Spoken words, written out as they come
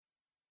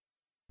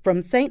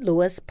from St.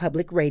 Louis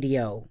Public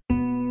Radio.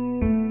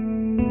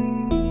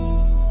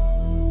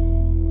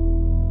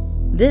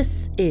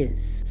 This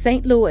is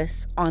St.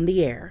 Louis on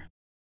the Air.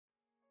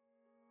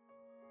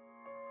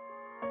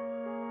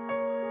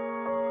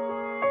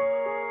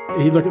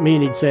 He'd look at me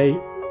and he'd say,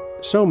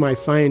 "So, my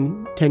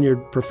fine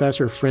tenured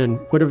professor friend,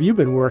 what have you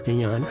been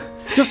working on?"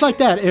 Just like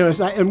that. It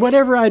was, and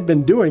whatever I'd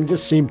been doing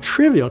just seemed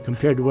trivial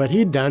compared to what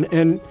he'd done.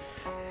 And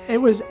it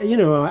was,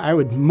 I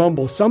would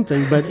mumble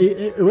something, but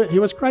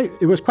it was quite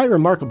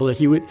remarkable that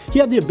he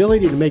had the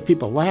ability to make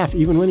people laugh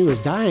even when he was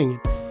dying.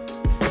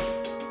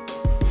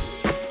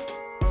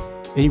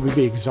 And he would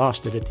be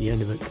exhausted at the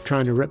end of it,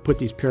 trying to put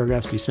these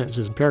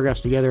sentences and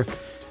paragraphs together.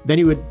 Then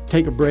he would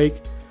take a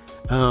break.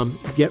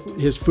 Get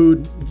his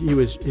food.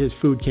 His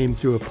food came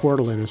through a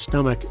portal in his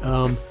stomach,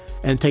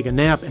 and take a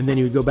nap. And then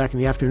he would go back in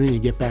the afternoon.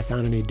 He'd get back on,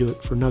 and he'd do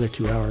it for another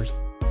 2 hours.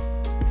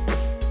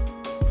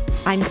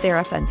 I'm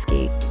Sarah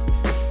Fenske.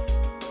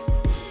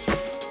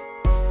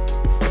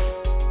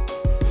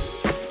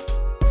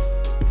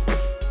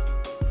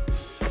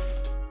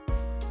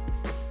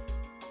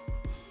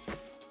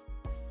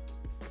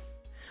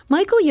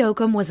 Michael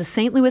Yoakum was a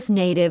St. Louis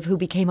native who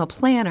became a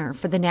planner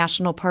for the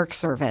National Park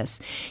Service.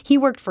 He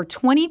worked for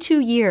 22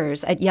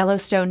 years at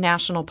Yellowstone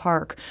National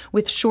Park,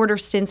 with shorter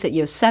stints at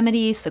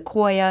Yosemite,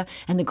 Sequoia,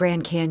 and the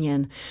Grand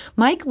Canyon.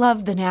 Mike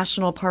loved the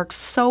national park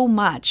so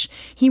much,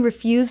 he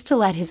refused to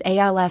let his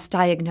ALS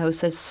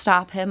diagnosis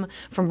stop him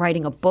from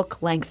writing a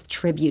book-length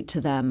tribute to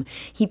them.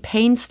 He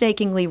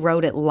painstakingly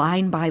wrote it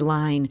line by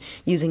line,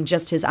 using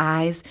just his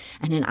eyes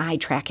and an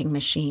eye-tracking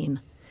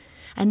machine.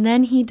 And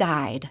then he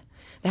died.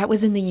 That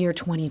was in the year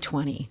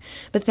 2020.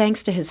 But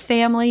thanks to his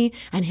family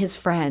and his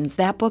friends,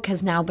 that book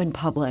has now been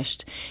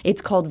published.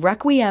 It's called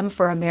Requiem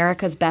for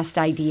America's Best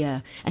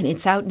Idea, and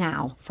it's out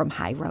now from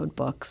High Road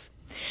Books.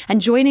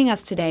 And joining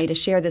us today to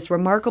share this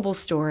remarkable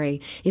story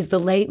is the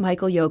late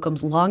Michael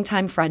Yoakum's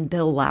longtime friend,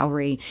 Bill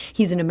Lowry.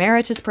 He's an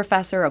emeritus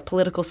professor of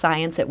political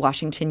science at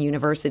Washington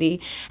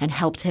University and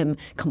helped him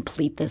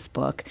complete this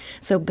book.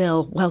 So,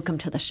 Bill, welcome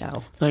to the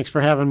show. Thanks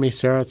for having me,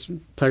 Sarah. It's a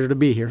pleasure to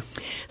be here.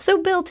 So,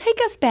 Bill, take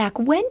us back.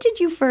 When did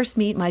you first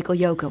meet Michael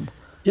Yoakum?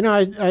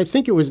 I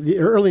think it was the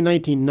early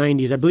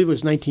 1990s. I believe it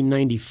was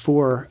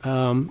 1994.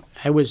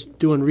 I was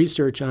doing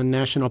research on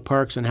national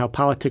parks and how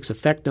politics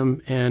affect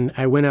them, and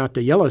I went out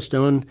to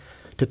Yellowstone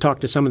to talk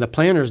to some of the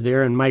planners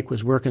there, and Mike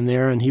was working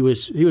there, and he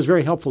was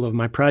very helpful of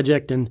my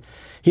project, and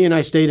he and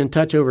I stayed in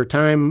touch over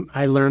time.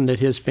 I learned that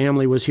his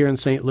family was here in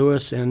St.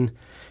 Louis, and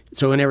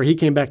so whenever he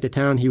came back to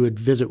town, he would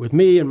visit with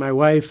me and my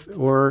wife,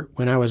 or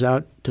when I was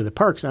out to the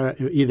parks,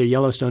 either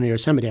Yellowstone or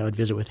Yosemite, I would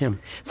visit with him.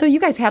 So you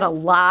guys had a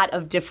lot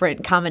of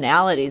different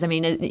commonalities. I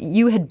mean,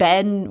 you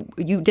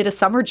did a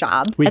summer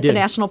job at the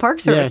National Park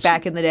Service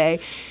back in the day.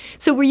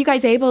 So were you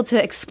guys able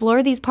to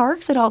explore these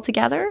parks at all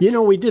together?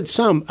 We did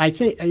some. I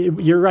think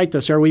you're right, though,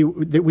 Sarah.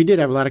 We did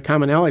have a lot of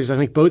commonalities. I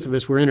think both of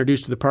us were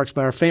introduced to the parks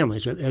by our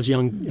families. As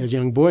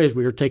young boys,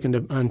 we were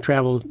taken on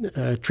travel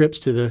trips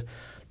to the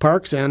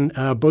parks, and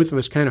both of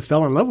us kind of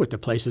fell in love with the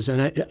places.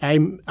 And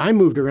I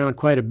moved around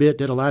quite a bit,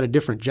 did a lot of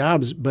different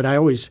jobs, but I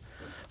always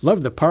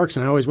loved the parks,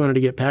 and I always wanted to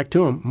get back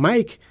to them.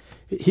 Mike,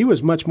 he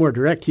was much more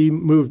direct.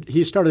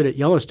 He started at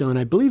Yellowstone,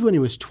 I believe, when he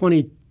was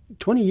 20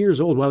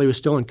 years old, while he was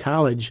still in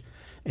college,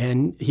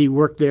 and he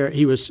worked there.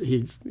 He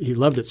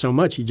loved it so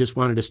much, he just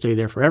wanted to stay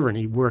there forever, and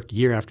he worked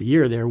year after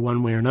year there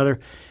one way or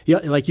another.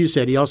 Like you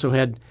said, he also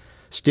had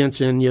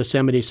stints in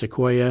Yosemite,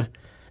 Sequoia,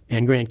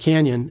 and Grand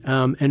Canyon.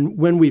 And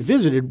when we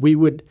visited, we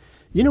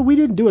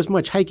didn't do as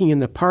much hiking in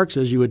the parks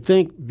as you would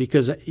think,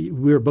 because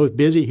we were both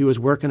busy. He was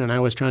working and I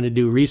was trying to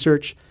do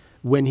research.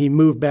 When he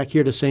moved back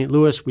here to St.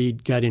 Louis, we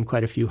got in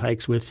quite a few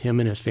hikes with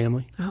him and his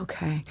family.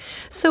 Okay.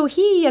 So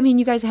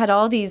you guys had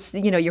all these,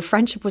 your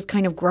friendship was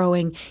kind of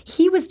growing.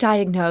 He was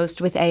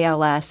diagnosed with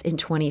ALS in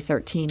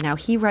 2013. Now,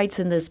 he writes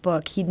in this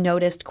book, he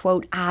noticed,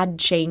 quote, odd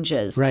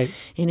changes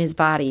in his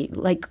body,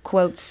 like,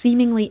 quote,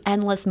 seemingly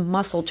endless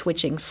muscle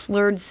twitching,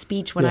 slurred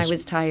speech when I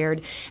was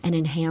tired, and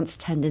enhanced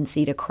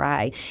tendency to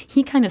cry.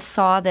 He kind of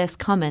saw this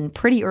coming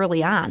pretty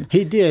early on.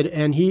 He did,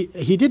 and he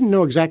didn't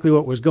know exactly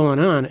what was going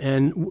on.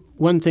 And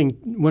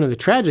one of the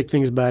tragic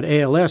things about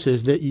ALS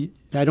is that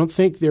I don't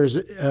think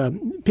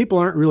people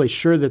aren't really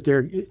sure that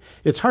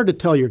it's hard to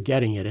tell you're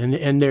getting it.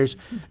 And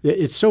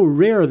it's so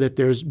rare that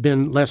there's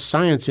been less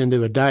science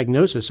into a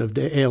diagnosis of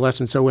ALS.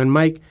 And so when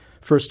Mike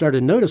first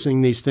started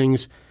noticing these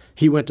things,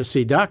 he went to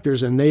see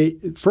doctors, and they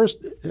first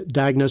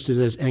diagnosed it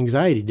as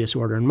anxiety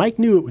disorder. And Mike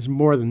knew it was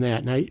more than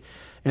that.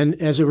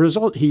 And as a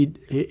result,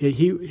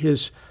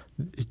 his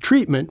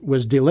treatment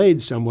was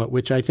delayed somewhat,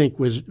 which I think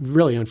was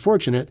really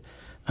unfortunate.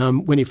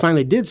 When he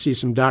finally did see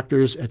some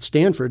doctors at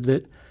Stanford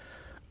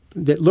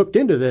that looked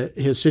into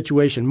his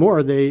situation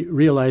more, they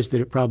realized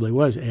that it probably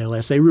was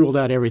ALS. They ruled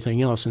out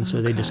everything else, and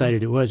so they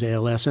decided it was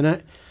ALS.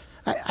 And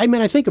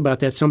I think about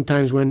that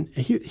sometimes when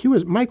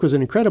Mike was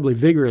an incredibly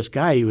vigorous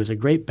guy. He was a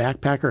great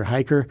backpacker,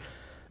 hiker.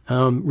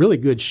 really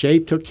good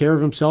shape, took care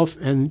of himself.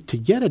 And to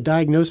get a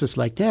diagnosis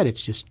like that,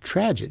 it's just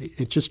tragedy.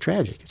 It's just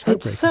tragic. It's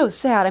heartbreaking. It's so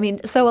sad. I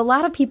mean, so a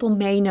lot of people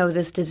may know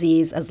this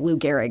disease as Lou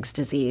Gehrig's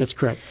disease. That's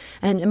correct.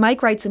 And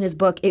Mike writes in his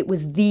book, it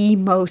was the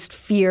most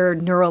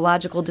feared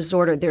neurological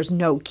disorder. There's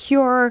no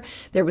cure.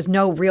 There was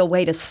no real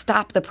way to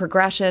stop the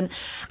progression.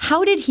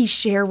 How did he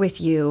share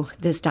with you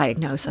this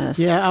diagnosis?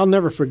 Yeah, I'll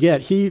never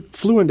forget. He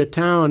flew into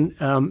town.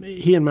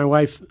 He and my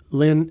wife,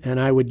 Lynn, and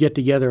I would get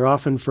together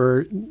often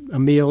for a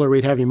meal, or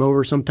we'd have him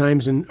over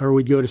sometimes, or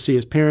we'd go to see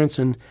his parents.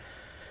 And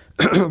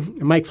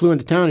Mike flew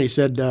into town, and he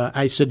said,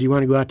 I said, do you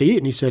want to go out to eat?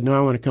 And he said, no,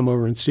 I want to come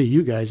over and see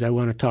you guys. I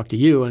want to talk to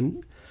you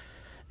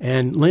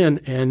and Lynn.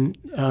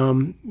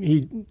 And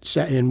he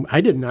sat,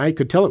 and I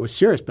could tell it was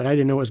serious, but I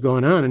didn't know what was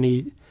going on. And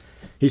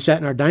he sat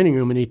in our dining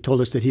room, and he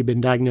told us that he'd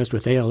been diagnosed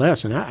with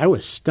ALS. And I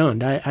was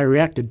stunned. I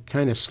reacted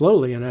kind of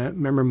slowly, and I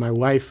remember my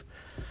wife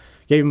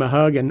gave him a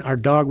hug, and our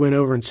dog went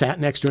over and sat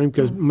next to him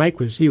because Mike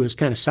was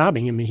kind of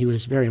sobbing. I mean, he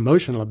was very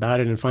emotional about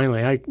it. And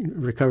finally, I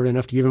recovered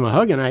enough to give him a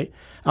hug. And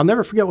I'll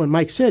never forget what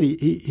Mike said.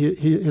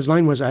 His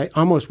line was, "I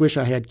almost wish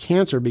I had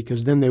cancer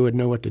because then they would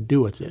know what to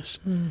do with this."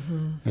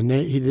 Mm-hmm. And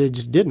they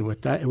just didn't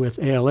with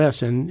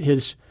ALS. And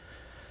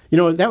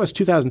that was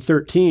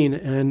 2013,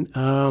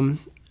 and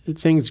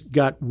things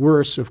got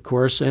worse, of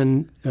course,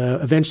 and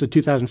eventually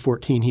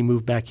 2014 he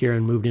moved back here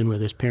and moved in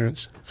with his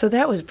parents. So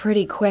that was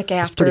pretty quick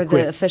after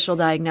the official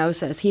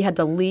diagnosis. He had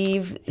to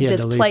leave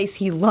this place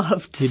he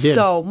loved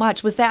so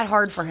much. Was that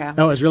hard for him?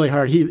 Oh, it was really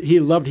hard.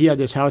 He had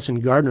this house in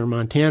Gardner,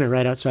 Montana,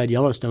 right outside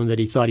Yellowstone that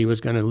he thought he was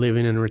going to live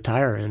in and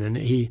retire in. And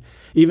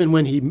even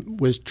when he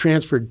was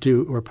transferred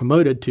to or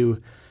promoted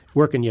to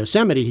work in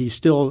Yosemite,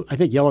 I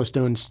think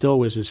Yellowstone still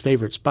was his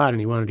favorite spot,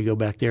 and he wanted to go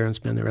back there and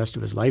spend the rest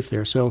of his life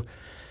there. So,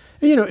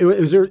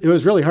 it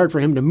was really hard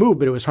for him to move,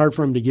 but it was hard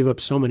for him to give up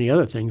so many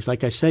other things.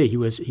 Like I say,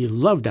 he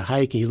loved to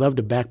hike, he loved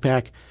to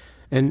backpack,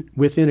 and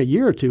within a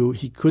year or two,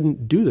 he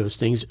couldn't do those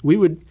things. We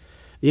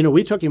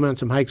took him on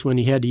some hikes when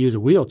he had to use a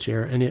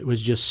wheelchair, and it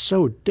was just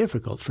so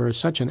difficult for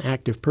such an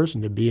active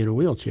person to be in a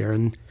wheelchair,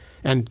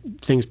 and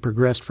things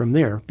progressed from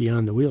there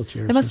beyond the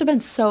wheelchair. It must have been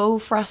so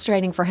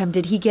frustrating for him.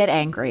 Did he get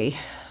angry?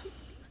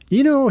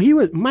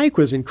 Mike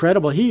was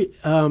incredible. I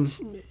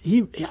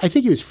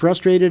think he was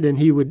frustrated, and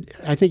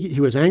I think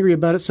he was angry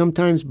about it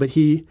sometimes, but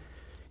he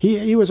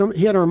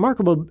had a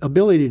remarkable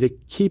ability to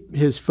keep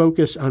his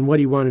focus on what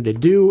he wanted to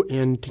do,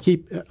 and to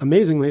keep,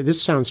 amazingly,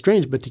 this sounds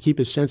strange, but to keep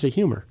his sense of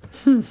humor,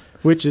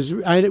 which is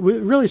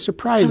really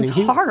surprising.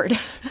 Sounds hard.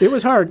 It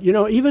was hard.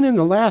 Even in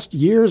the last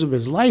years of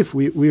his life,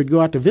 we would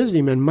go out to visit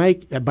him, and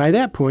Mike, by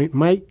that point,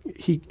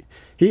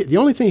 the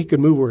only thing he could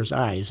move were his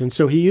eyes. And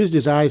so he used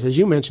his eyes, as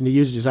you mentioned, he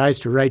used his eyes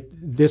to write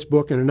this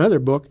book and another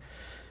book.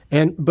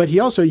 But he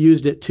also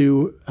used it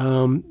to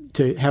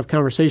have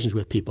conversations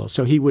with people.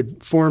 So he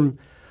would form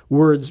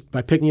words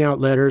by picking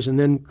out letters and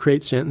then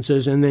create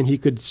sentences, and then he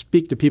could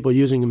speak to people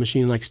using a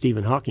machine like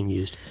Stephen Hawking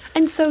used.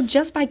 And so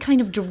just by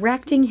kind of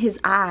directing his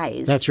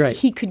eyes, that's right,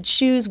 he could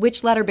choose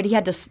which letter, but he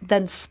had to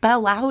then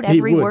spell out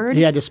every word?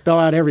 He had to spell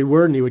out every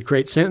word, and he would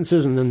create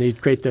sentences, and then they'd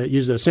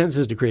use those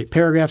sentences to create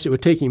paragraphs. It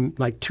would take him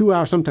like 2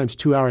 hours, sometimes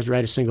 2 hours to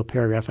write a single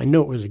paragraph. I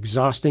know it was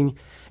exhausting,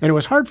 and it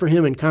was hard for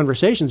him in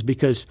conversations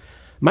because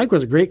Mike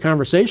was a great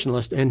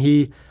conversationalist, and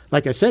he,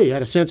 like I say, he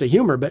had a sense of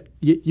humor, but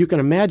you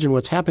can imagine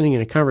what's happening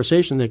in a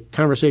conversation. The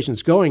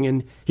conversation's going,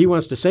 and he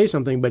wants to say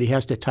something, but he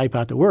has to type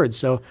out the words.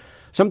 So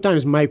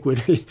sometimes Mike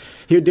would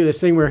do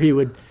this thing where he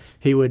would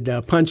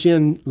punch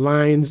in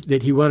lines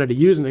that he wanted to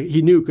use, and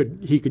he knew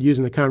he could use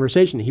in the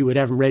conversation. He would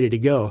have them ready to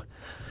go.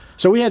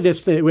 So we had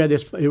this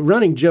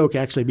running joke,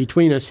 actually,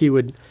 between us.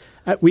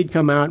 We'd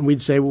come out, and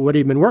we'd say, well, what have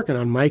you been working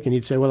on, Mike? And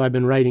he'd say, well, I've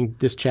been writing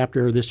this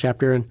chapter or this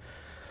chapter,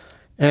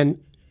 and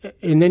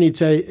then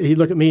he'd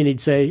look at me and he'd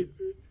say,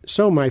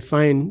 so my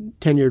fine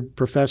tenured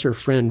professor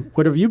friend,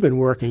 what have you been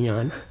working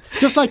on?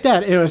 Just like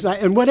that.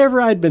 And whatever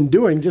I'd been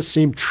doing just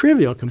seemed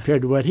trivial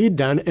compared to what he'd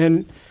done.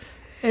 And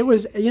it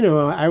was,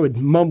 I would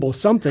mumble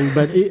something,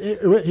 but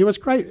it was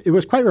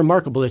quite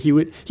remarkable that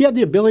he had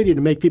the ability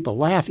to make people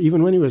laugh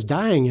even when he was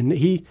dying. And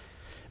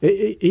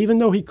even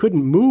though he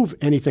couldn't move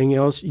anything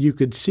else, you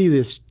could see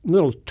this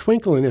little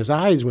twinkle in his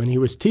eyes when he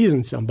was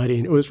teasing somebody,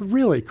 and it was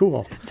really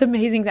cool. It's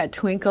amazing that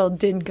twinkle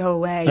didn't go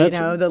away.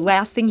 The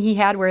last thing he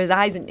had were his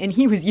eyes, and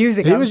he was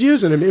using them. He was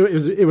using them.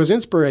 It was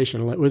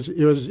inspirational.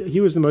 He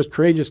was the most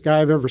courageous guy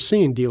I've ever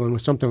seen dealing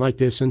with something like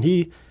this, and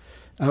he.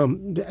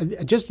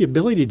 Just the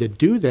ability to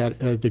do that,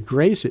 the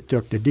grace it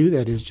took to do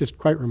that is just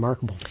quite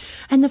remarkable.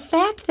 And the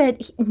fact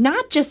that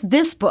not just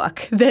this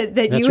book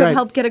that you have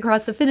helped get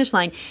across the finish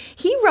line,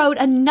 he wrote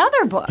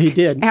another book. He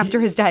did.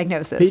 After his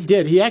diagnosis. He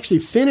did. He actually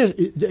finished,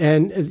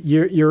 and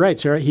you're right,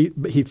 Sarah, he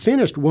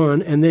finished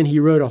one, and then he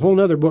wrote a whole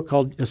other book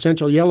called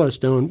Essential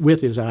Yellowstone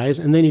with his eyes,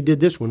 and then he did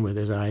this one with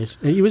his eyes.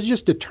 And he was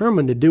just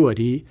determined to do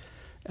it.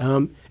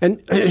 And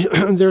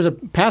there's a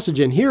passage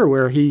in here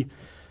where he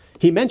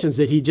he mentions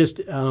that he just,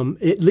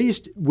 at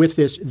least with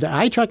this, the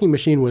eye tracking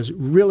machine was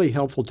really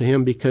helpful to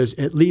him because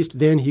at least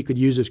then he could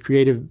use his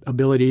creative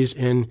abilities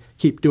and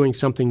keep doing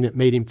something that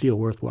made him feel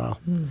worthwhile.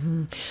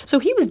 Mm-hmm. So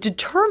he was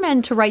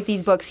determined to write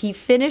these books. He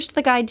finished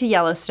The Guide to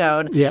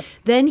Yellowstone. Yep.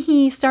 Then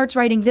he starts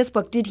writing this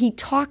book. Did he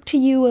talk to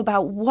you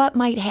about what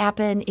might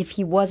happen if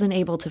he wasn't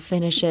able to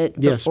finish it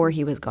before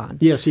he was gone?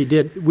 Yes, he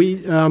did.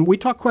 We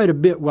talked quite a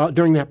bit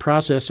during that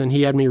process, and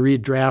he had me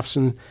read drafts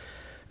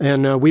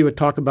and we would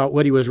talk about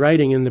what he was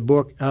writing in the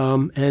book.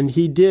 And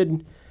he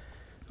did,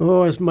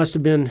 it must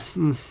have been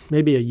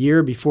maybe a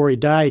year before he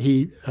died,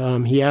 he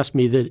asked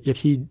me that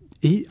if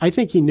I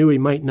think he knew he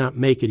might not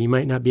make it. He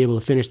might not be able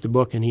to finish the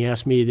book. And he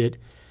asked me that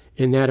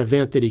in that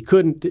event that he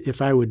couldn't,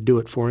 if I would do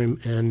it for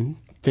him and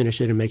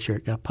finish it and make sure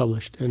it got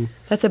published. And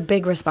that's a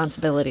big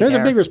responsibility. There's a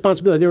big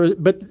responsibility.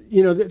 But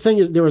the thing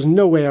is, there was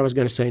no way I was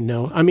going to say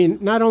no. I mean,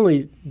 not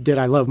only did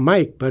I love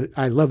Mike, but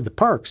I love the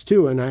parks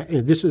too.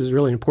 And this is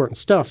really important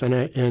stuff.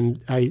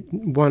 And I've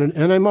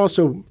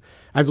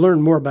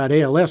learned more about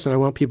ALS, and I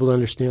want people to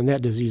understand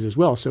that disease as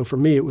well. So for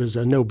me, it was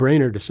a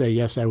no-brainer to say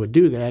yes, I would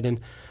do that. And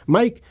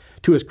Mike,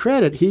 to his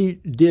credit, he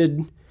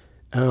did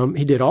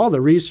all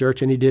the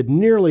research and he did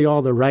nearly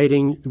all the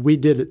writing. We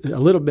did a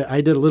little bit.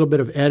 I did a little bit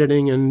of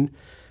editing,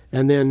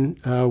 and then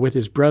with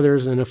his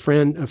brothers and a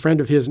friend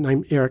of his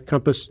named Eric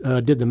Compass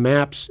did the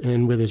maps,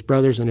 and with his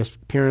brothers and his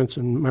parents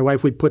and my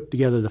wife, we put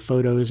together the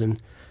photos and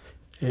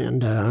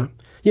I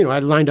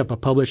lined up a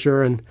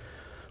publisher, and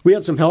we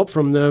had some help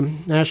from the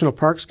National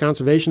Parks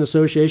Conservation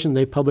Association.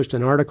 They published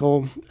an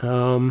article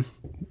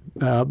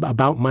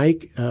about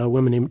Mike, a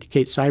woman named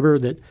Kate Cyber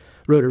that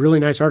wrote a really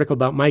nice article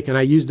about Mike, and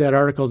I used that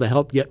article to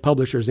help get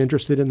publishers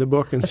interested in the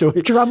book. And so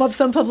drum up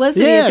some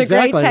publicity. Yeah, it's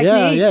exactly. a great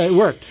technique. Yeah, it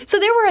worked. So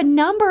there were a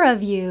number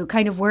of you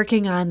kind of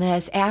working on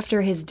this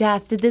after his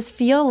death. Did this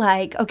feel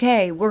like,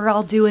 okay, we're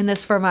all doing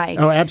this for Mike?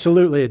 Oh,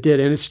 absolutely, it did,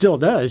 and it still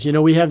does.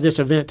 We have this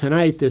event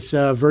tonight, this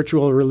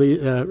virtual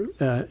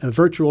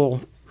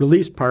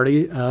release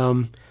party.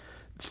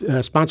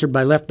 Sponsored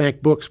by Left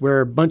Bank Books,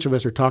 where a bunch of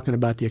us are talking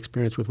about the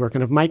experience with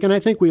working with Mike, and I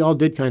think we all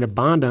did kind of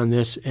bond on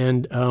this,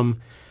 and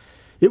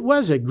it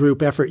was a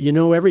group effort.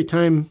 Every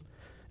time,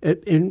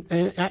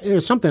 it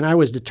was something I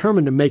was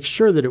determined to make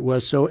sure that it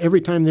was. So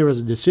every time there was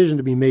a decision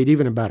to be made,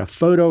 even about a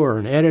photo or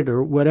an edit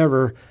or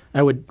whatever,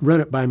 I would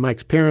run it by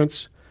Mike's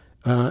parents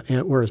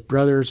or his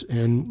brothers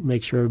and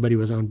make sure everybody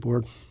was on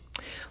board.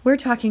 We're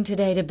talking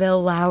today to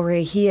Bill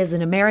Lowry. He is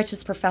an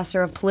emeritus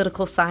professor of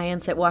political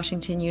science at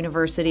Washington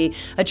University,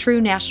 a true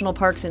national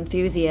parks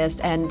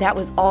enthusiast, and that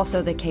was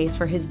also the case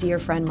for his dear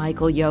friend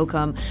Michael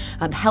Yoakum.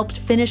 Helped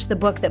finish the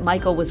book that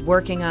Michael was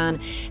working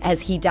on as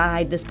he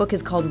died. This book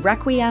is called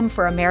Requiem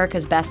for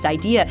America's Best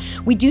Idea.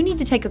 We do need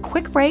to take a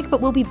quick break,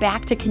 but we'll be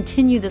back to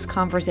continue this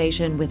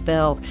conversation with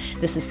Bill.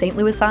 This is St.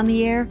 Louis on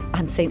the Air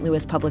on St.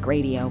 Louis Public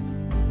Radio.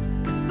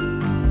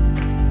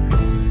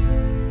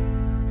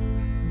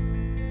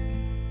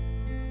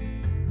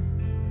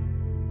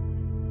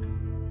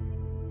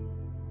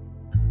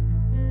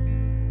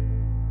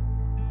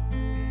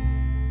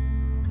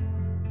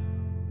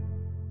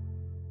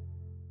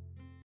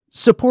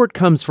 Support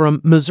comes from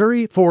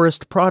Missouri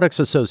Forest Products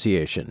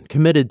Association,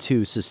 committed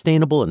to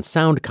sustainable and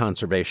sound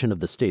conservation of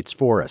the state's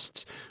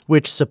forests,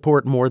 which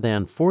support more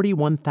than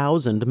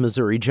 41,000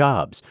 Missouri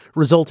jobs,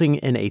 resulting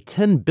in a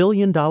 $10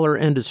 billion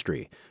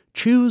industry.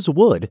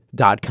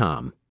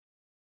 ChooseWood.com.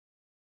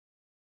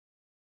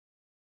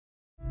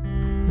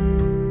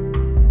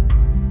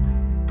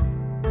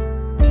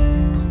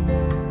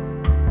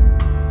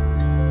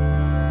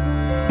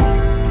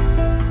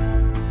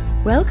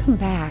 Welcome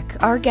back.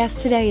 Our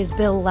guest today is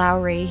Bill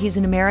Lowry. He's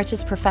an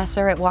emeritus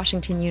professor at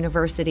Washington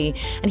University,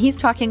 and he's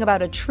talking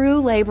about a true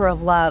labor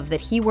of love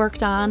that he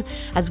worked on,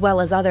 as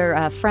well as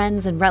other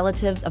friends and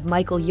relatives of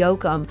Michael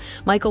Yoakum.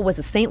 Michael was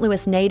a St.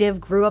 Louis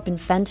native, grew up in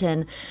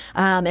Fenton,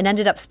 and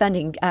ended up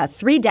spending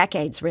 3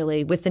 decades,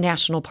 really, with the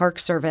National Park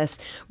Service.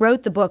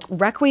 Wrote the book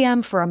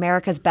Requiem for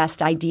America's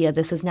Best Idea.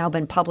 This has now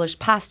been published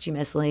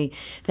posthumously,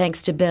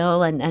 thanks to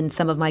Bill and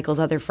some of Michael's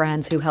other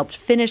friends who helped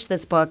finish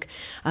this book.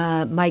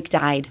 Mike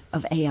died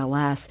of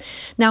ALS.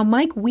 Now,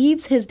 Mike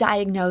weaves his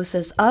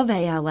diagnosis of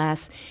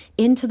ALS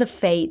into the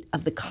fate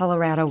of the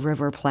Colorado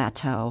River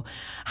Plateau.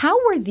 How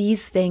were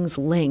these things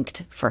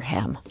linked for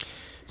him?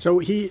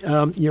 So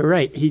you're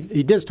right.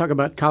 He does talk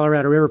about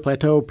Colorado River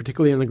Plateau,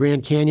 particularly in the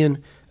Grand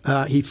Canyon.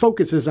 He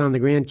focuses on the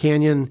Grand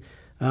Canyon,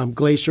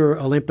 Glacier,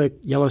 Olympic,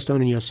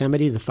 Yellowstone, and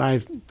Yosemite, the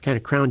 5 kind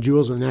of crown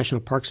jewels of the National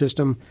Park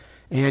System.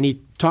 And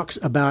he talks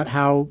about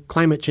how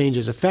climate change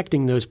is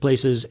affecting those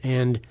places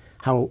and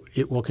how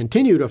it will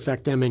continue to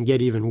affect them and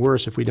get even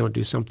worse if we don't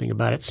do something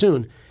about it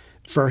soon.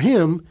 For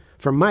him,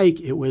 for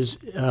Mike, it was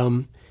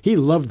he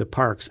loved the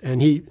parks,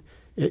 and he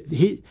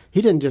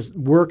didn't just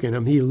work in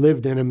them; he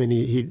lived in them, and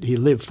he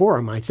lived for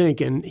them, I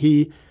think. And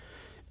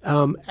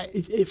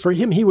for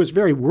him, he was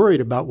very worried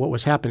about what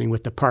was happening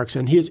with the parks.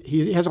 And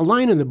he has a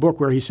line in the book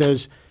where he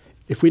says,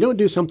 "If we don't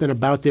do something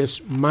about this,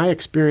 my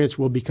experience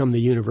will become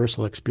the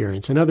universal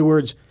experience." In other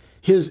words,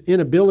 his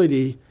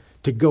inability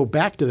to go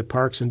back to the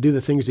parks and do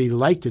the things that he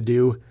liked to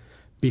do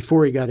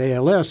before he got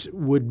ALS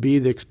would be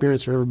the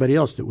experience for everybody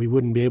else, that we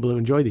wouldn't be able to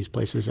enjoy these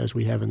places as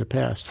we have in the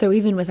past. So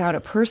even without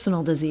a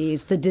personal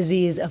disease, the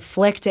disease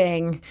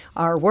afflicting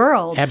our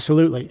world.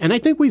 Absolutely. And I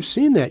think we've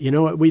seen that.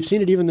 We've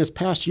seen it even this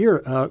past year.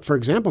 For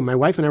example, my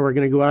wife and I were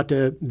going to go out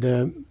to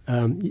the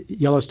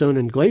Yellowstone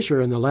and Glacier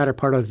in the latter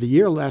part of the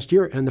year last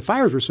year, and the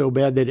fires were so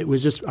bad that it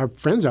was just our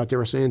friends out there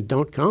were saying,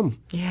 don't come.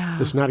 Yeah.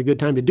 It's not a good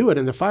time to do it.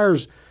 And the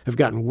fires have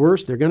gotten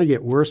worse. They're going to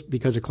get worse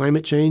because of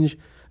climate change.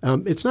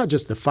 It's not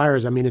just the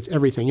fires. I mean, it's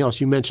everything else.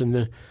 You mentioned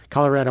the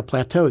Colorado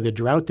Plateau. The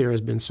drought there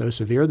has been so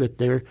severe that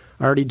they're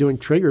already doing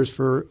triggers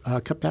for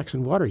cutbacks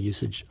in water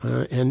usage.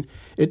 And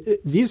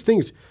these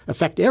things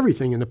affect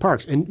everything in the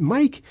parks. And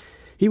Mike,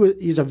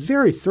 he's a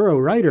very thorough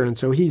writer, and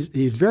so he's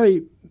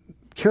very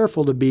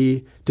careful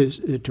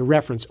to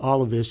reference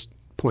all of his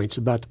points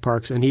about the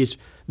parks. And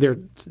there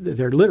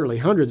are literally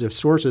hundreds of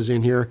sources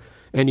in here.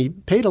 And he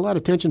paid a lot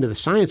of attention to the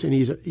science, and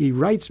he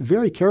writes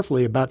very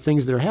carefully about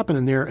things that are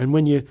happening there. And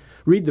when you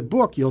read the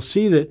book, you'll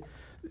see that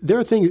there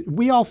are things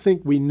we all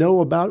think we know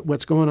about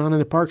what's going on in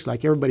the parks.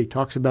 Like everybody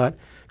talks about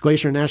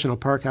Glacier National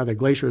Park, how the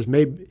glaciers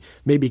may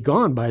be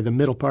gone by the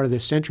middle part of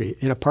this century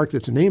in a park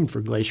that's named for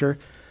Glacier.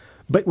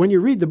 But when you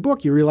read the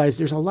book, you realize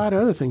there's a lot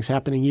of other things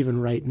happening even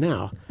right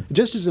now.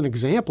 Just as an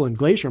example, in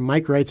Glacier,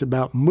 Mike writes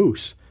about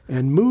moose.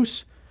 And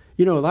moose,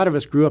 a lot of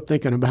us grew up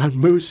thinking about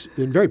moose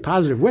in very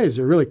positive ways.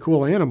 They're really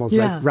cool animals,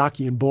 like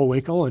Rocky and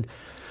Bullwinkle.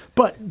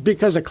 But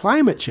because of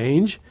climate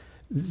change,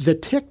 the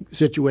tick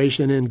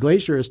situation in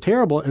Glacier is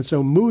terrible. And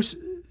so moose,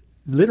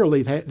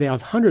 literally, they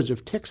have hundreds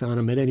of ticks on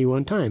them at any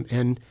one time.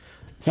 And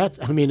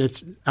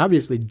it's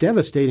obviously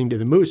devastating to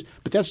the moose,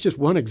 but that's just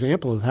one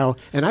example of how,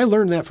 and I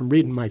learned that from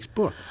reading Mike's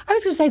book. I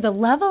was going to say, the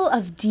level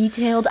of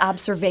detailed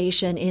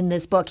observation in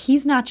this book,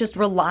 he's not just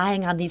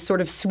relying on these sort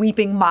of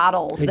sweeping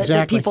models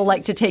that people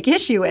like to take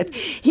issue with.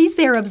 He's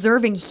there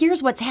observing,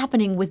 here's what's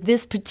happening with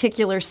this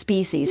particular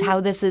species,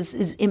 how this is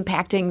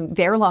impacting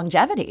their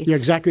longevity. You're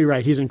exactly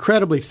right. He's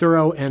incredibly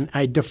thorough, and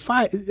I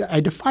defy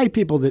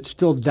people that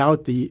still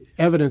doubt the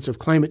evidence of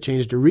climate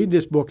change to read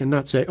this book and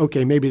not say,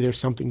 okay, maybe there's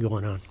something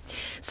going on.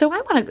 So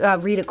I want to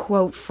read a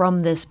quote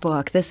from this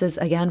book. This is,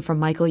 again, from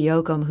Michael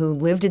Yoakum, who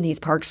lived in these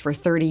parks for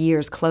 30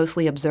 years,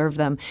 closely observed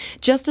them.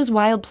 Just as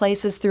wild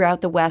places throughout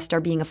the West are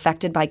being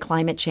affected by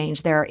climate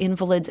change, there are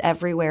invalids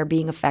everywhere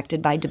being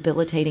affected by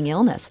debilitating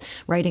illness.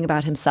 Writing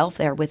about himself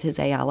there with his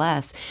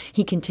ALS,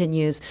 he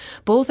continues,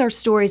 both are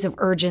stories of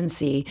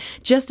urgency.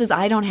 Just as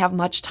I don't have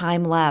much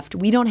time left,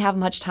 we don't have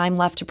much time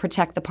left to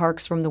protect the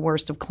parks from the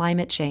worst of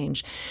climate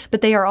change.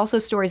 But they are also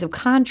stories of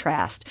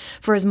contrast.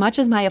 For as much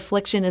as my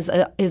affliction is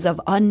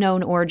of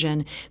unknown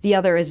origin, the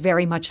other is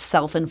very much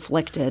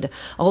self-inflicted.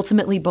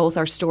 Ultimately, both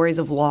are stories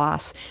of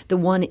loss, the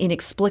one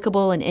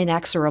inexplicable and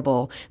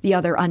inexorable, the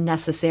other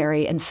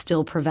unnecessary and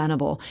still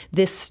preventable.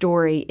 This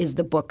story is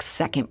the book's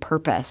second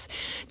purpose.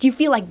 Do you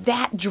feel like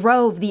that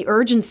drove the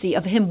urgency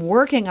of him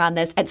working on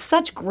this at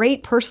such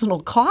great personal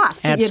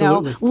cost?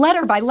 Absolutely.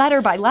 Letter by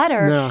letter by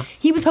letter. No.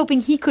 He was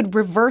hoping he could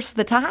reverse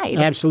the tide.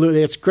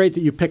 Absolutely. It's great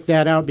that you picked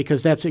that out,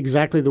 because that's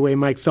exactly the way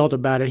Mike felt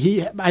about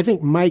it. I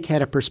think Mike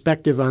had a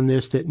perspective on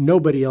this that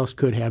nobody else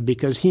could have,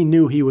 because he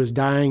knew he was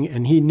dying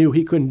and he knew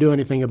he couldn't do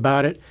anything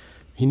about it.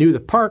 He knew the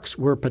parks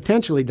were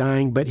potentially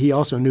dying, but he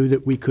also knew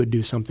that we could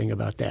do something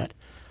about that.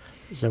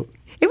 So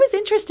it was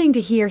interesting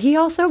to hear. He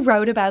also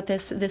wrote about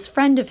this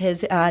friend of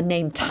his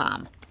named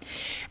Tom.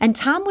 And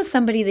Tom was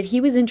somebody that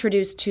he was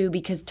introduced to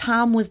because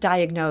Tom was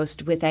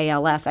diagnosed with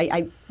ALS,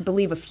 I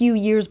believe a few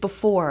years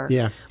before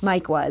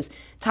Mike was.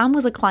 Tom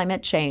was a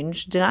climate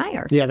change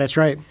denier. Yeah, that's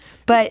right.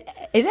 But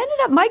it ended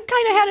up, Mike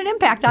kind of had an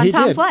impact on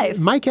Tom's life.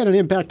 Mike had an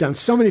impact on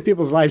so many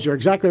people's lives. You're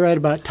exactly right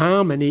about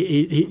Tom. And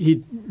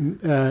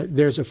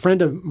there's a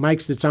friend of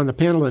Mike's that's on the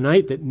panel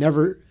tonight that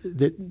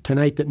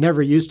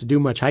never used to do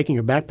much hiking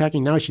or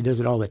backpacking. Now she does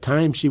it all the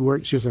time. She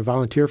was a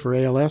volunteer for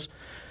ALS.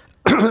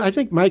 I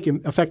think Mike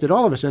affected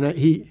all of us, and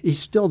he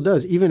still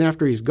does. Even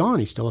after he's gone,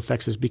 he still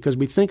affects us because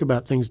we think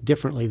about things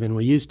differently than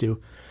we used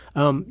to.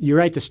 You're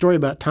right, the story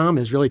about Tom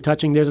is really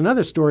touching. There's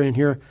another story in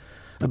here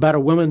about a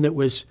woman that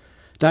was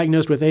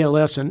diagnosed with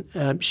ALS, and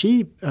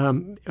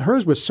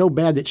hers was so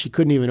bad that she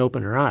couldn't even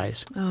open her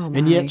eyes. Oh, my.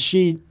 And yet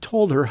she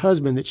told her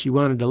husband that she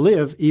wanted to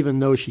live, even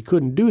though she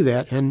couldn't do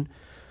that. And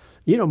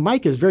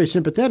Mike is very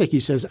sympathetic. He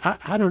says,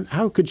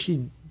 how could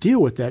she deal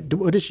with that?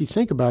 What does she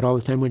think about all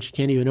the time when she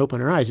can't even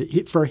open her eyes?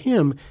 For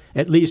him,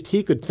 at least,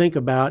 he could think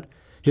about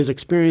his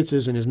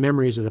experiences and his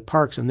memories of the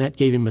parks, and that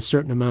gave him a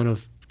certain amount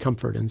of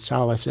comfort and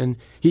solace. And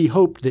he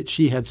hoped that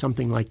she had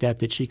something like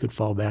that she could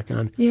fall back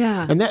on.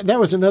 Yeah. And that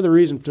was another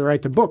reason to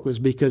write the book, was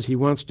because he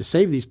wants to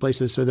save these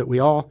places so that we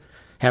all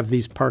have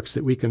these parks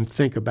that we can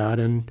think about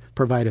and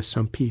provide us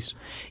some peace.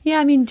 Yeah,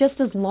 I mean,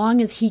 just as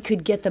long as he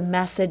could get the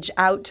message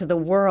out to the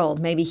world,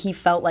 maybe he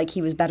felt like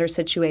he was better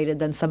situated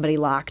than somebody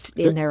locked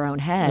in their own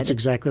head. That's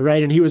exactly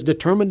right. And he was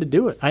determined to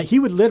do it. He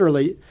would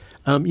literally,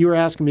 you were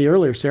asking me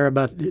earlier, Sarah,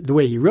 about the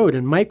way he wrote,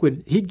 and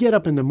he'd get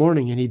up in the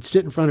morning and he'd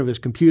sit in front of his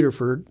computer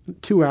for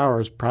 2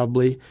 hours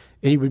probably,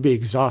 and he would be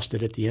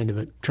exhausted at the end of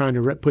it, trying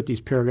to put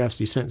these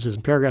sentences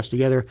and paragraphs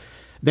together.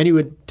 Then he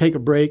would take a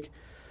break,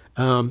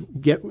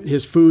 get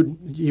his food.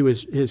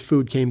 His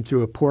food came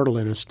through a portal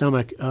in his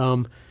stomach,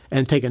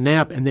 and take a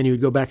nap, and then he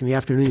would go back in the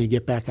afternoon. He'd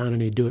get back on, and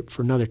he'd do it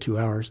for another 2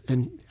 hours.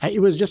 And it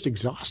was just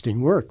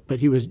exhausting work, but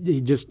he was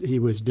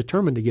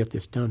determined to get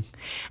this done.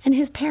 And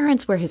his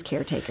parents were his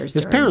caretakers.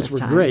 His parents were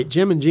great.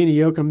 Jim and Jeannie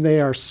Yoakum, they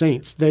are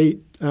saints. They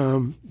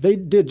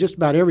did just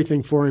about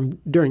everything for him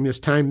during this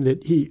time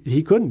that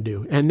he couldn't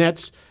do, and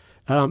that's.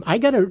 I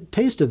got a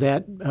taste of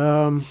that.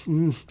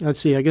 Let's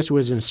see. I guess it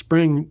was in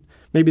spring,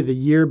 maybe the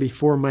year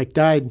before Mike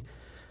died,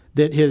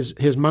 that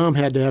his mom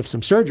had to have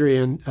some surgery,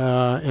 and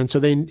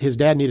so his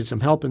dad needed some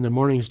help in the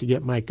mornings to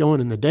get Mike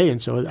going in the day,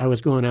 and so I was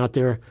going out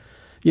there,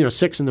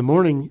 6 in the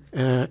morning,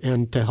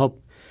 and to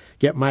help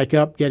get Mike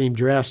up, get him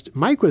dressed.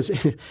 Mike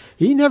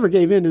he never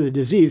gave in to the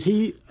disease.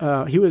 He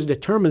was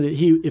determined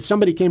that if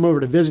somebody came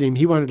over to visit him,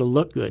 he wanted to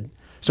look good.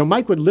 So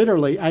Mike would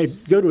literally,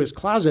 I'd go to his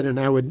closet and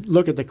I would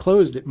look at the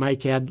clothes that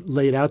Mike had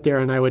laid out there,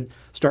 and I would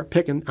start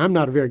picking. I'm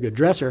not a very good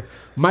dresser.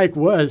 Mike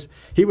was.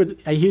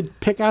 He'd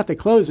pick out the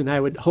clothes, and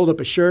I would hold up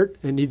a shirt,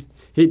 and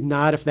he'd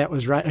nod if that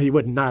was right. He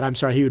wouldn't nod. I'm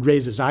sorry. He would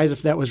raise his eyes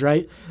if that was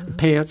right. The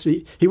pants.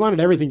 He wanted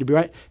everything to be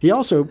right. He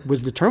also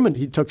was determined.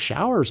 He took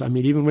showers. I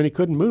mean, even when he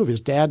couldn't move,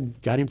 his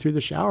dad got him through the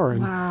shower.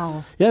 And,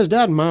 wow. Yeah, his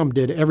dad and mom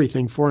did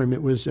everything for him.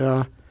 It was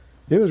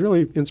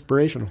really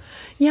inspirational.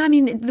 Yeah, I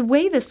mean, the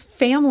way this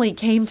family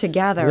came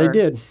together. They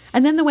did.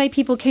 And then the way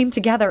people came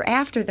together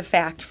after the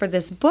fact for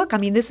this book. I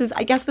mean,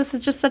 I guess this is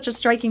just such a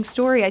striking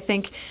story, I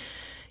think,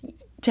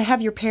 to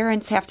have your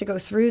parents have to go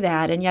through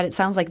that, and yet it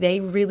sounds like they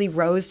really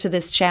rose to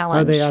this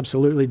challenge. Oh, they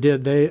absolutely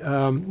did.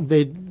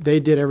 They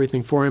did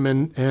everything for him,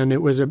 and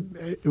it was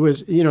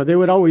they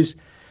would always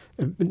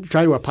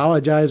try to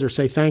apologize or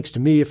say thanks to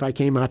me if I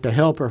came out to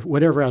help or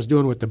whatever I was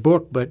doing with the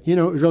book. But, it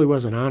really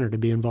was an honor to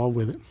be involved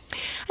with it.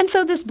 And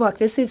so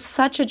this is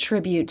such a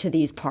tribute to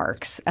these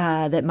parks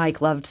that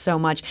Mike loved so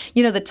much.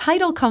 The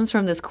title comes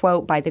from this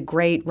quote by the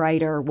great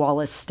writer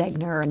Wallace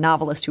Stegner, a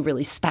novelist who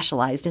really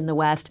specialized in the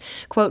West.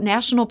 Quote,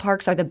 "National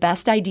parks are the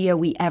best idea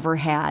we ever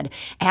had.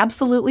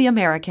 Absolutely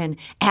American,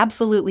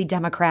 absolutely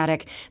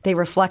democratic. They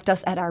reflect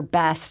us at our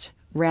best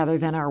rather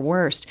than our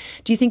worst."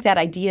 Do you think that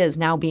idea is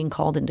now being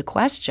called into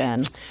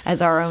question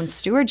as our own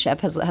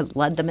stewardship has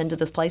led them into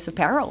this place of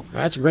peril?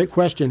 That's a great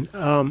question.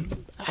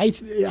 I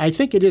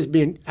think it is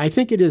being. I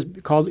think it is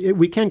called.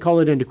 We can call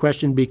it into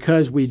question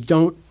because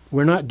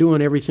we're not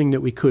doing everything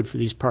that we could for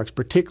these parks,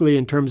 particularly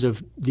in terms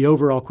of the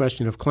overall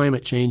question of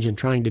climate change and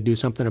trying to do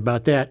something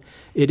about that.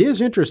 It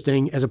is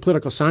interesting as a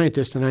political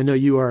scientist, and I know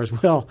you are as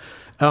well.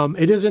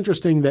 It is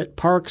interesting that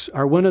parks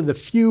are one of the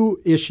few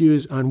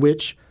issues on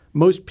which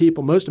most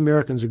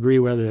Americans agree,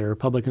 whether they're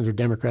Republicans or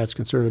Democrats,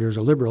 conservatives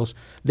or liberals.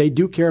 They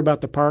do care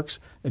about the parks.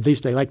 At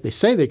least they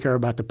say they care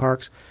about the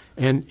parks.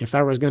 And if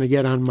I was going to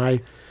get on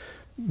my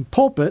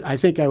pulpit, I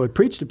think I would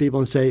preach to people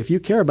and say, if you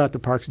care about the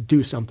parks,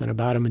 do something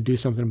about them and do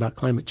something about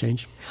climate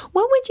change.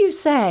 What would you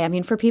say? I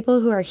mean, for people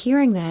who are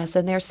hearing this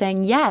and they're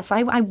saying, yes,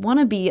 I want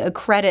to be a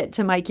credit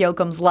to Mike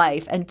Yoakum's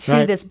life and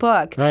to this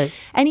book. Right.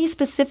 Any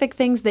specific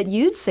things that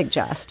you'd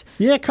suggest?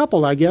 Yeah, a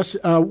couple, I guess.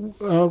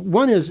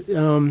 One is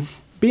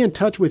be in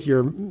touch with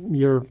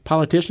your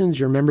politicians,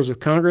 your members of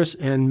Congress,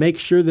 and make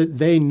sure that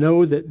they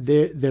know that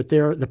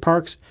the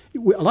parks.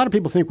 A lot of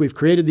people think we've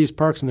created these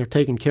parks and they're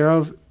taken care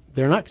of.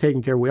 They're not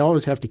taken care of. We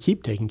always have to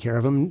keep taking care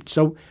of them.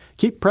 So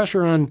keep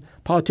pressure on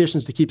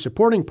politicians to keep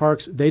supporting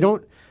parks.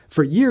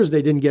 For years,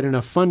 they didn't get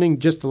enough funding.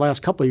 Just the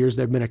last couple of years,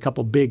 there have been a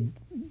couple big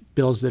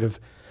bills that have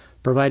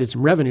provided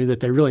some revenue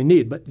that they really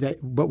need.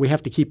 But we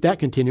have to keep that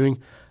continuing.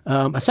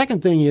 A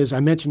second thing is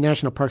I mentioned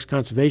National Parks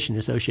Conservation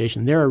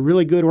Association. They're a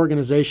really good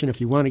organization if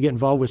you want to get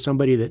involved with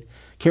somebody that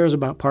cares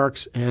about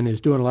parks and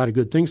is doing a lot of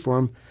good things for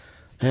them.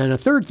 And a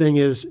third thing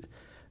is,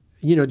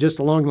 just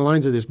along the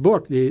lines of this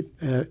book, the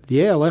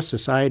ALS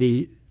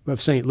Society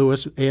of St.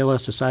 Louis,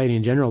 ALS Society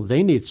in general,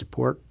 they need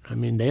support. I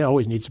mean, they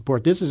always need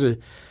support. This is a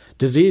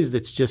disease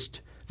that's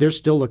just, they're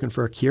still looking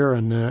for a cure,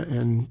 and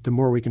the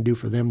more we can do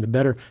for them, the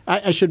better.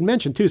 I should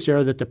mention, too,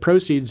 Sarah, that the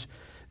proceeds,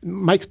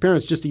 Mike's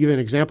parents, just to give you an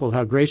example of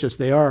how gracious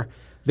they are,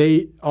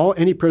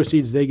 any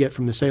proceeds they get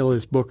from the sale of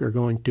this book are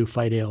going to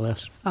fight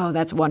ALS. Oh,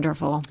 that's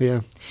wonderful. Yeah.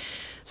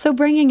 So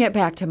bringing it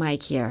back to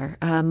Mike here,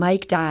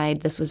 Mike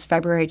died. This was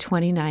February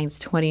 29th,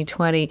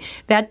 2020.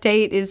 That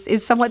date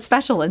is somewhat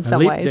special in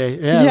some ways. Day.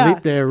 Yeah,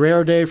 leap day, a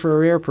rare day for a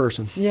rare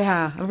person.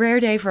 Yeah, a rare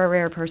day for a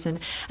rare person.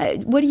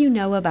 What do you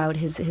know about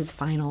his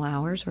final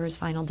hours or his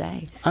final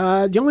day?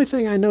 The only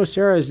thing I know,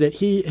 Sarah, is that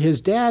his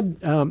dad,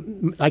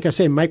 like I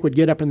say, Mike would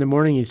get up in the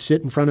morning, he'd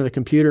sit in front of the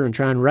computer and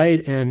try and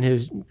write, and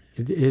his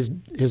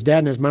dad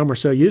and his mom were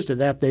so used to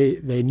that,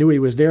 they knew he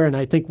was there. And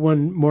I think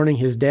one morning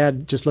his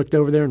dad just looked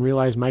over there and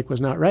realized Mike was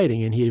not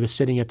writing, and he was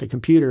sitting at the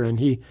computer. And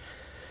he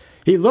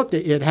looked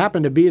at it.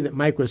 Happened to be that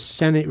Mike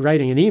was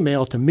writing an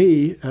email to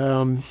me.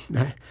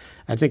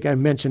 I think I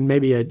mentioned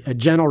maybe a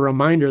gentle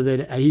reminder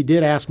that he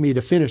did ask me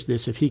to finish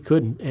this if he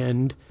couldn't.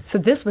 And so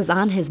this was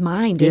on his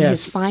mind in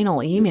his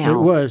final email.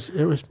 It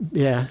was,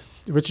 yeah.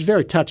 which is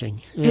very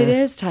touching. It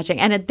is touching.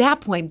 And at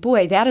that point,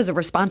 boy, that is a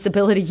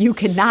responsibility you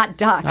cannot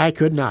duck. I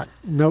could not.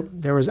 Nope.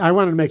 I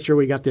wanted to make sure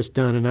we got this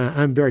done, and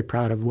I'm very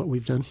proud of what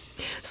we've done.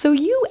 So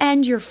you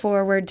end your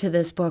foreword to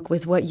this book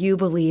with what you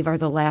believe are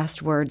the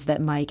last words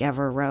that Mike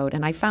ever wrote.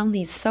 And I found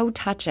these so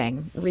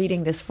touching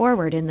reading this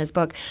foreword in this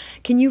book.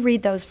 Can you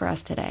read those for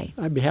us today?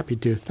 I'd be happy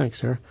to. Thanks,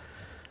 Sarah.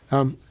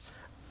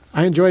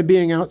 I enjoy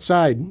being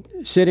outside,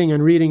 sitting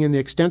and reading in the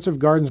extensive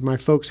gardens my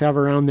folks have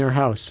around their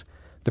house.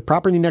 The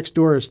property next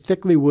door is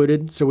thickly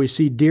wooded, so we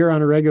see deer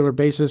on a regular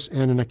basis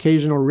and an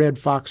occasional red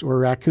fox or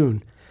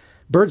raccoon.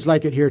 Birds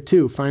like it here,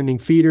 too, finding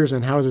feeders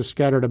and houses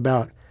scattered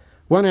about.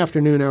 One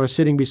afternoon, I was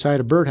sitting beside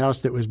a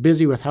birdhouse that was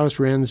busy with house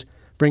wrens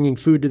bringing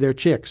food to their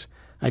chicks.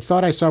 I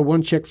thought I saw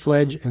one chick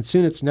fledge, and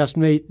soon its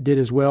nestmate did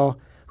as well,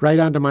 right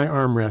onto my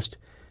armrest.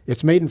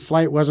 Its maiden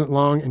flight wasn't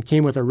long and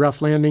came with a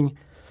rough landing,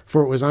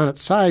 for it was on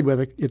its side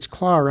with its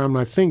claw around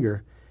my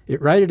finger.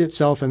 It righted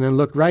itself and then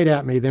looked right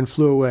at me, then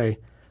flew away.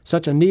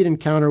 Such a neat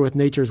encounter with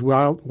nature's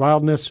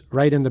wildness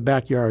right in the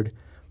backyard.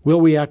 Will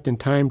we act in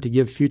time to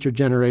give future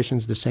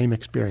generations the same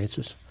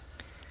experiences?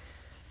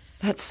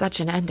 That's such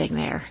an ending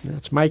there.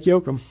 That's Mike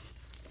Yoakum.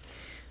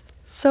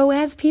 So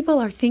as people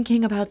are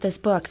thinking about this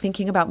book,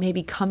 thinking about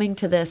maybe coming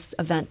to this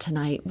event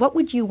tonight, what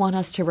would you want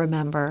us to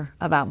remember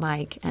about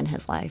Mike and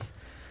his life?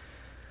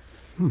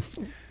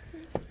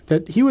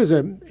 That he was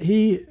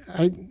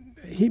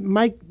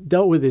Mike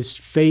dealt with his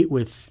fate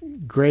with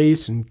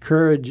grace and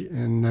courage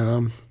and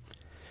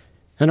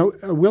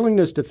a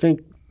willingness to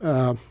think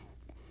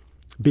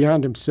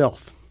beyond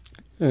himself.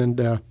 And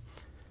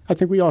I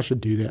think we all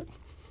should do that.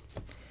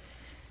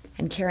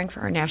 And caring for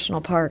our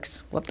national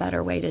parks, what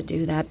better way to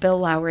do that? Bill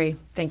Lowry,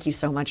 thank you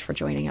so much for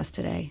joining us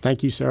today.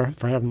 Thank you, Sarah,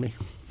 for having me.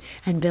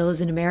 And Bill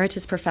is an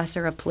emeritus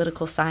professor of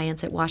political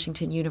science at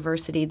Washington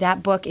University.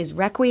 That book is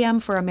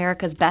Requiem for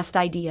America's Best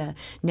Idea,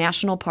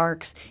 National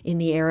Parks in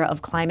the Era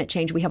of Climate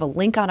Change. We have a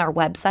link on our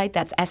website.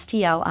 That's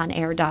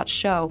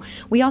stlonair.show.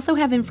 We also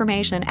have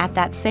information at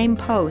that same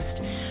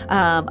post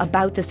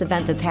about this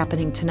event that's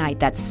happening tonight.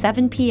 That's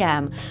 7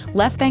 p.m.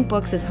 Left Bank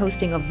Books is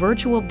hosting a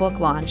virtual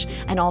book launch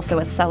and also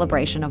a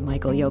celebration of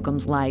Michael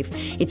Yoakum's life.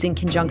 It's in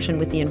conjunction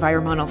with the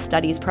Environmental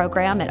Studies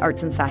program at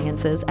Arts and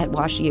Sciences at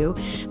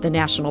WashU, the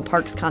National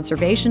Parks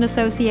Conservation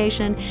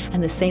Association,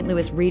 and the St.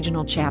 Louis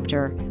Regional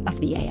Chapter of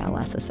the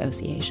ALS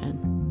Association.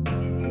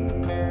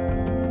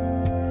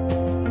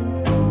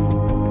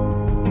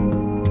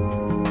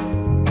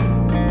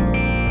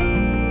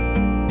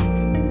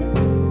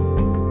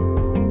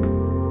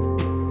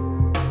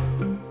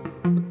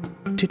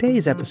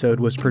 Today's episode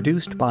was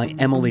produced by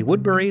Emily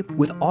Woodbury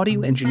with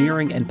audio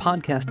engineering and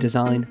podcast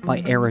design by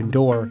Aaron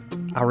Dorr.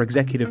 Our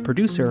executive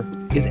producer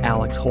is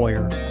Alex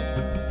Hoyer.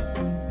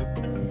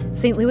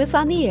 St. Louis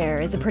on the Air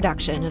is a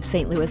production of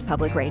St. Louis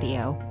Public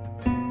Radio.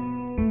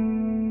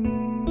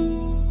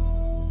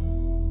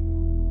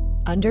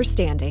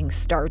 Understanding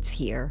starts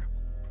here.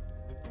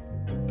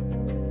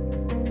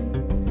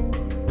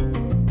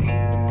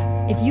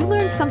 If you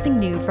learned something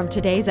new from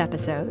today's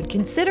episode,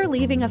 consider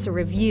leaving us a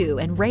review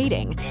and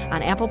rating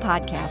on Apple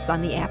Podcasts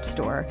on the App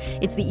Store.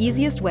 It's the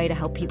easiest way to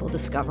help people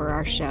discover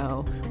our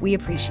show. We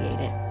appreciate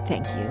it.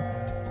 Thank you.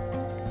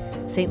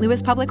 St.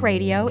 Louis Public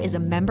Radio is a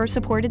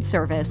member-supported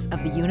service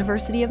of the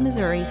University of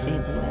Missouri,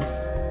 St.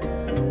 Louis.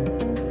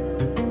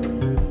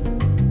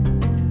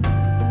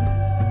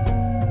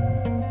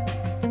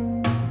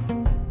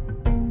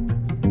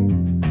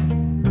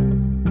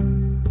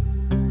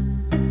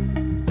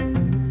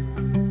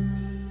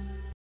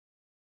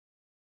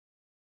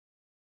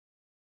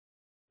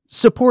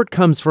 Support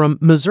comes from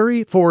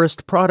Missouri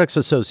Forest Products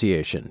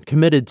Association,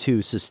 committed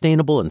to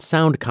sustainable and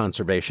sound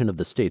conservation of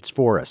the state's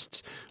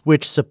forests,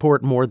 which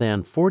support more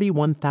than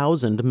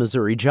 41,000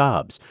 Missouri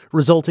jobs,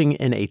 resulting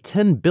in a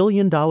 $10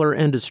 billion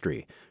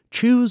industry.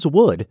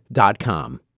 ChooseWood.com.